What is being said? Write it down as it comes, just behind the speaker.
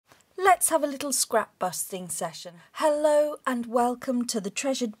Let's have a little scrap busting session. Hello and welcome to the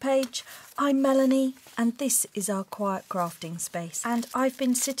Treasured Page. I'm Melanie and this is our quiet crafting space. And I've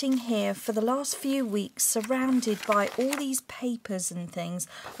been sitting here for the last few weeks surrounded by all these papers and things,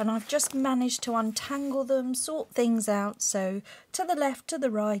 and I've just managed to untangle them, sort things out, so to the left, to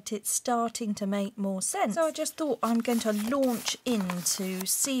the right, it's starting to make more sense. So I just thought I'm going to launch in to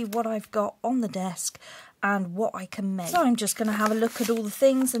see what I've got on the desk and what I can make. So I'm just going to have a look at all the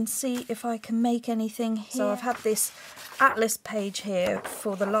things and see if I can make anything here. So I've had this atlas page here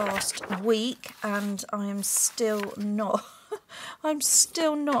for the last week and I am still not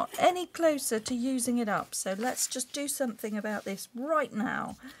any closer to using it up. So let's just do something about this right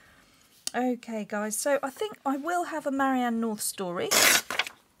now. Okay guys, so I think I will have a Marianne North story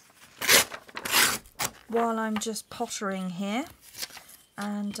while I'm just pottering here,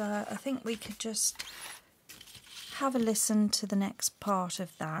 and I think we could just have a listen to the next part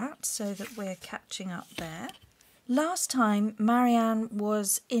of that so that we're catching up there. Last time Marianne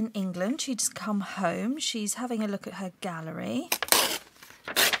was in England, she'd just come home. She's having a look at her gallery.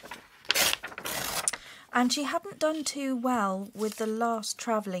 And she hadn't done too well with the last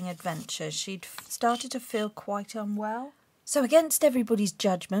travelling adventure. She'd started to feel quite unwell. So against everybody's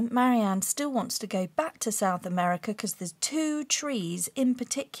judgment, Marianne still wants to go back to South America because there's 2 trees in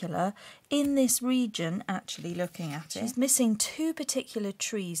particular in this region, actually looking at it. She's missing 2 particular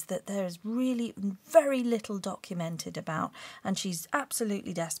trees that there is really very little documented about, and she's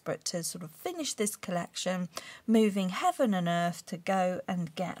absolutely desperate to sort of finish this collection, moving heaven and earth to go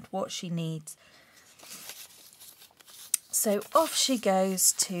and get what she needs. So off she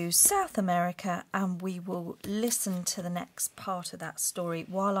goes to South America, and we will listen to the next part of that story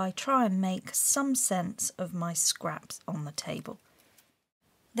while I try and make some sense of my scraps on the table.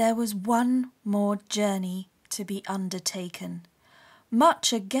 There was one more journey to be undertaken.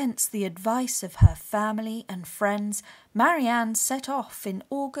 Much against the advice of her family and friends, Marianne set off in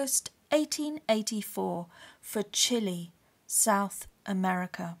August 1884 for Chile, South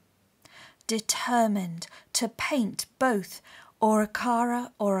America, determined to paint both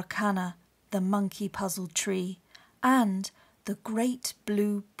Araucaria, the monkey puzzle tree, and the great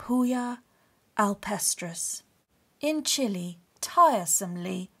blue Puya alpestris. In Chile,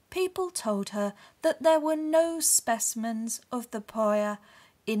 tiresomely, people told her that there were no specimens of the Puya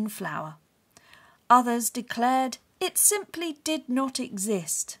in flower. Others declared it simply did not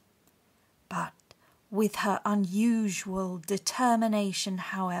exist. But with her unusual determination,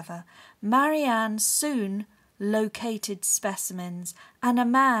 however, Marianne soon located specimens, and a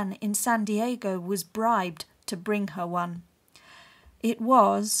man in San Diego was bribed to bring her one. It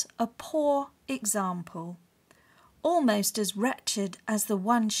was a poor example, almost as wretched as the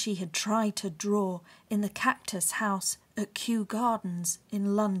one she had tried to draw in the cactus house at Kew Gardens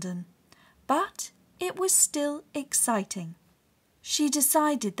in London, but it was still exciting. She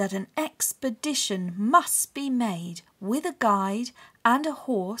decided that an expedition must be made with a guide and a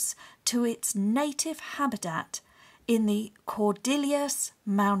horse to its native habitat in the Cordilleras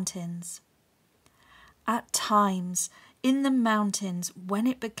Mountains. At times in the mountains, when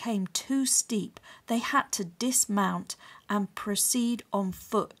it became too steep, they had to dismount and proceed on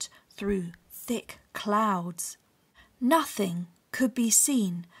foot through thick clouds. Nothing could be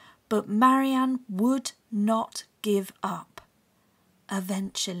seen, but Marianne would not give up.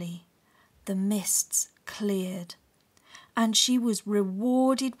 Eventually, the mists cleared, and she was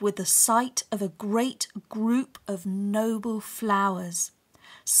rewarded with the sight of a great group of noble flowers,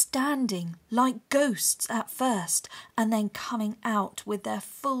 standing like ghosts at first, and then coming out with their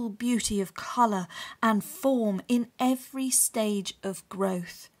full beauty of colour and form in every stage of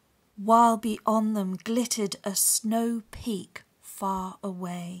growth, while beyond them glittered a snow peak far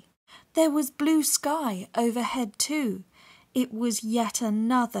away. There was blue sky overhead too. It was yet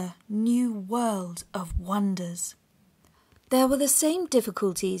another new world of wonders. There were the same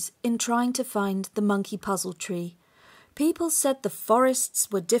difficulties in trying to find the monkey puzzle tree. People said the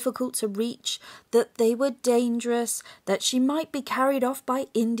forests were difficult to reach, that they were dangerous, that she might be carried off by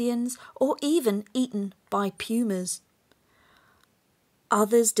Indians or even eaten by pumas.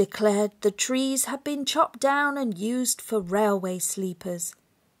 Others declared the trees had been chopped down and used for railway sleepers.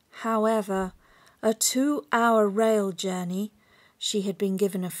 However, a 2-hour rail journey, she had been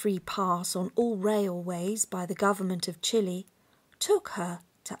given a free pass on all railways by the government of Chile, took her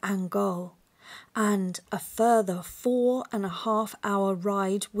to Angol, and a further 4.5-hour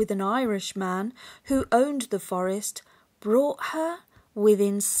ride with an Irishman who owned the forest brought her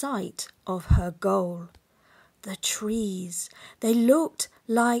within sight of her goal. The trees, they looked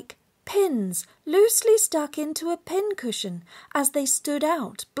like pins loosely stuck into a pincushion as they stood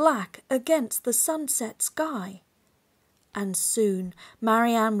out black against the sunset sky. And soon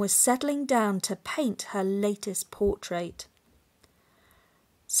Marianne was settling down to paint her latest portrait.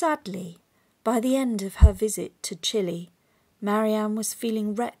 Sadly, by the end of her visit to Chile, Marianne was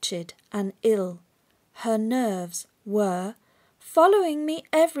feeling wretched and ill. Her nerves were following me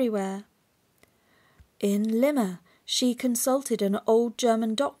everywhere. In Lima, she consulted an old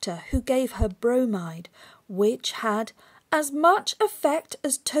German doctor who gave her bromide, which had as much effect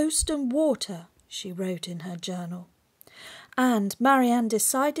as toast and water, she wrote in her journal. And Marianne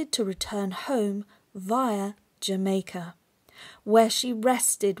decided to return home via Jamaica, where she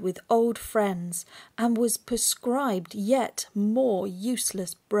rested with old friends and was prescribed yet more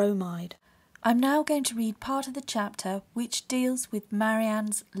useless bromide. I'm now going to read part of the chapter which deals with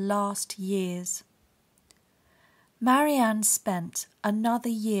Marianne's last years. Marianne spent another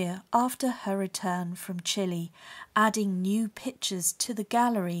year after her return from Chile, adding new pictures to the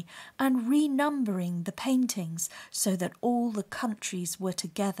gallery and renumbering the paintings so that all the countries were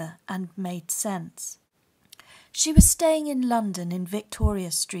together and made sense. She was staying in London in Victoria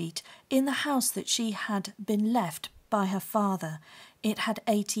Street in the house that she had been left by her father. It had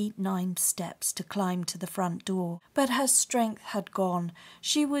 89 steps to climb to the front door, but her strength had gone.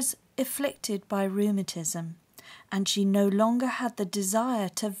 She was afflicted by rheumatism, and she no longer had the desire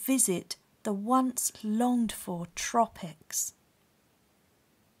to visit the once longed-for tropics.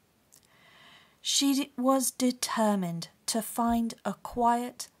 She was determined to find a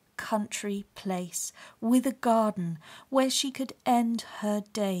quiet country place with a garden where she could end her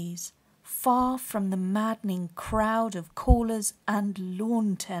days, far from the maddening crowd of callers and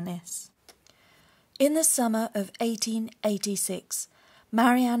lawn tennis. In the summer of 1886,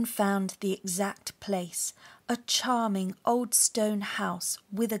 Marianne found the exact place, a charming old stone house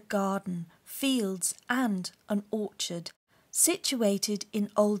with a garden, fields and an orchard, situated in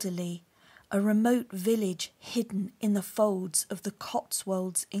Alderley, a remote village hidden in the folds of the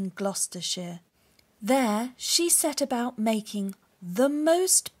Cotswolds in Gloucestershire. There she set about making the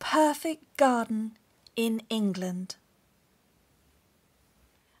most perfect garden in England.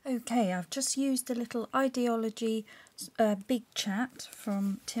 Okay, I've just used a little ideology big chat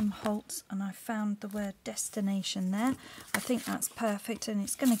from Tim Holtz, and I found the word destination there. I think that's perfect, and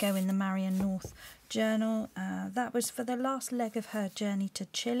it's going to go in the Marianne North journal. That was for the last leg of her journey to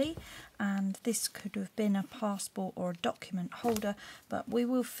Chile, and this could have been a passport or a document holder, but we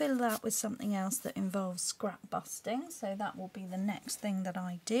will fill that with something else that involves scrap busting, so that will be the next thing that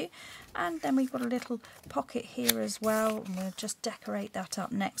I do. And then we've got a little pocket here as well, and we'll just decorate that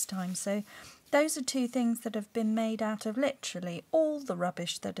up next time. So those are two things that have been made out of literally all the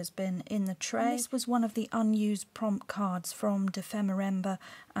rubbish that has been in the tray. And this was one of the unused prompt cards from Ephemera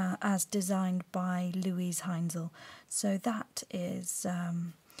as designed by Louise Heinzel. So that is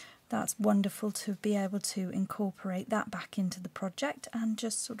that's wonderful to be able to incorporate that back into the project, and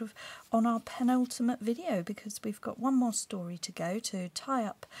just sort of on our penultimate video, because we've got one more story to go to tie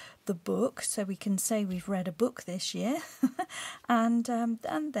up the book so we can say we've read a book this year. and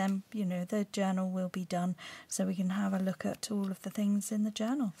then, you know, the journal will be done so we can have a look at all of the things in the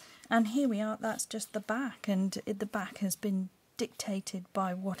journal. And here we are, that's just the back, and the back has been dictated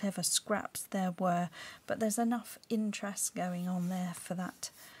by whatever scraps there were, but there's enough interest going on there for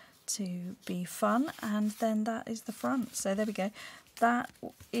that to be fun. And then that is the front, so there we go. That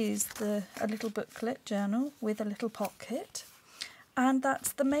is a little booklet journal with a little pocket, and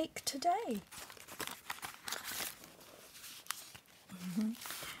that's the make today.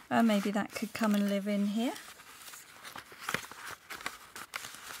 Maybe that could come and live in here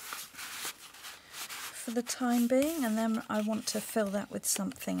for the time being, and then I want to fill that with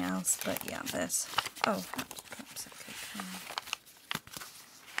something else. But yeah, there's perhaps it could come.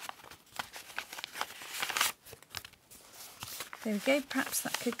 There we go, perhaps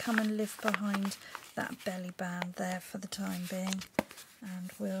that could come and live behind that belly band there for the time being.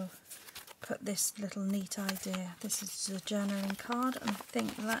 And we'll put this little neat idea. This is a journaling card, and I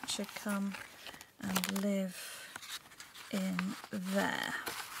think that should come and live in there.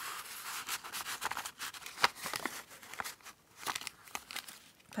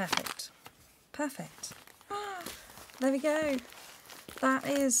 Perfect. Perfect. There we go. That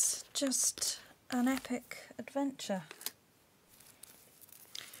is just an epic adventure.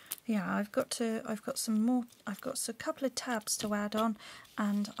 Yeah, I've got some more. I've got a couple of tabs to add on,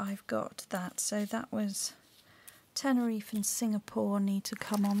 and I've got that. So that was Tenerife and Singapore need to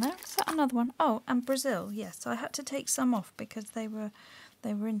come on there. Is that another one? Oh, and Brazil. Yes, I had to take some off because they were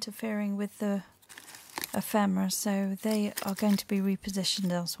interfering with the ephemera, so they are going to be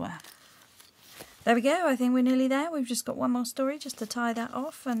repositioned elsewhere. There we go, I think we're nearly there. We've just got one more story just to tie that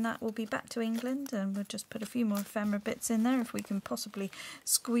off, and that will be back to England, and we'll just put a few more ephemera bits in there if we can possibly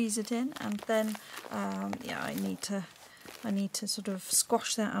squeeze it in. And then yeah, I need to sort of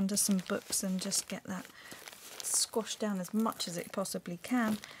squash that under some books and just get that squashed down as much as it possibly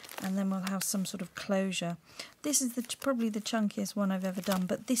can, and then we'll have some sort of closure. This is probably the chunkiest one I've ever done,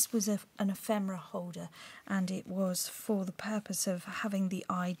 but this was an ephemera holder, and it was for the purpose of having the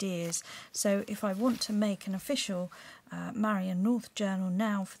ideas. So if I want to make an official Marianne North journal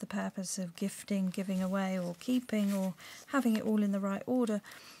now for the purpose of gifting, giving away or keeping, or having it all in the right order,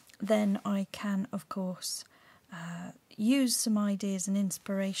 then I can of course use some ideas and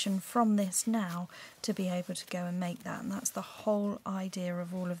inspiration from this now to be able to go and make that. And that's the whole idea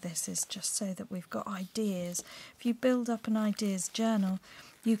of all of this, is just so that we've got ideas. If you build up an ideas journal,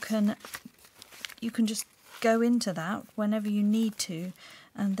 you can just go into that whenever you need to,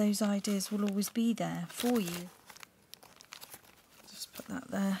 and those ideas will always be there for you. Just put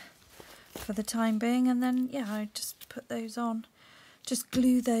that there for the time being, and then yeah, I just put those on, just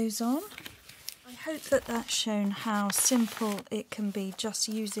glue those on. I hope that that's shown how simple it can be, just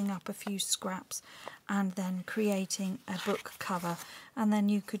using up a few scraps and then creating a book cover, and then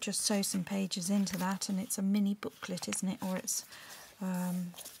you could just sew some pages into that, and it's a mini booklet, isn't it? Or it's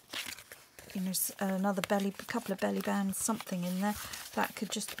you know, another couple of belly bands, something in there. That could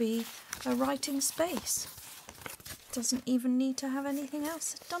just be a writing space. Doesn't even need to have anything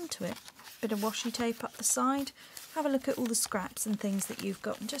else done to it. Bit of washi tape up the side. Have a look at all the scraps and things that you've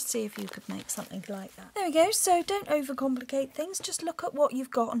got and just see if you could make something like that. There we go, so don't overcomplicate things, just look at what you've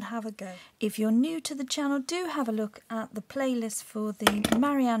got and have a go. If you're new to the channel, do have a look at the playlist for the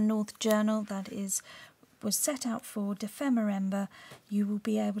Marianne North journal that was set out for Ephemera. You will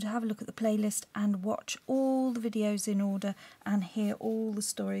be able to have a look at the playlist and watch all the videos in order and hear all the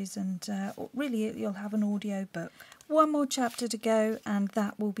stories, and really you'll have an audio book. One more chapter to go, and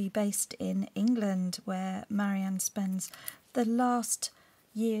that will be based in England, where Marianne spends the last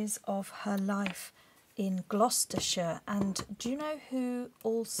years of her life in Gloucestershire. And do you know who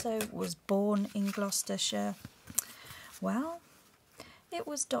also was born in Gloucestershire? Well, it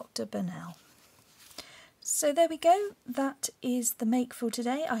was Dr. Burnell. So there we go, that is the make for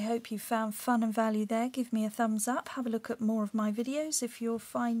today. I hope you found fun and value there. Give me a thumbs up, have a look at more of my videos if you're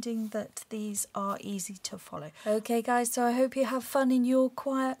finding that these are easy to follow. Okay guys, so I hope you have fun in your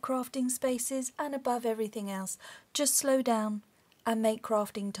quiet crafting spaces, and above everything else, just slow down and make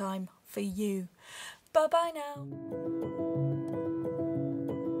crafting time for you. Bye bye now.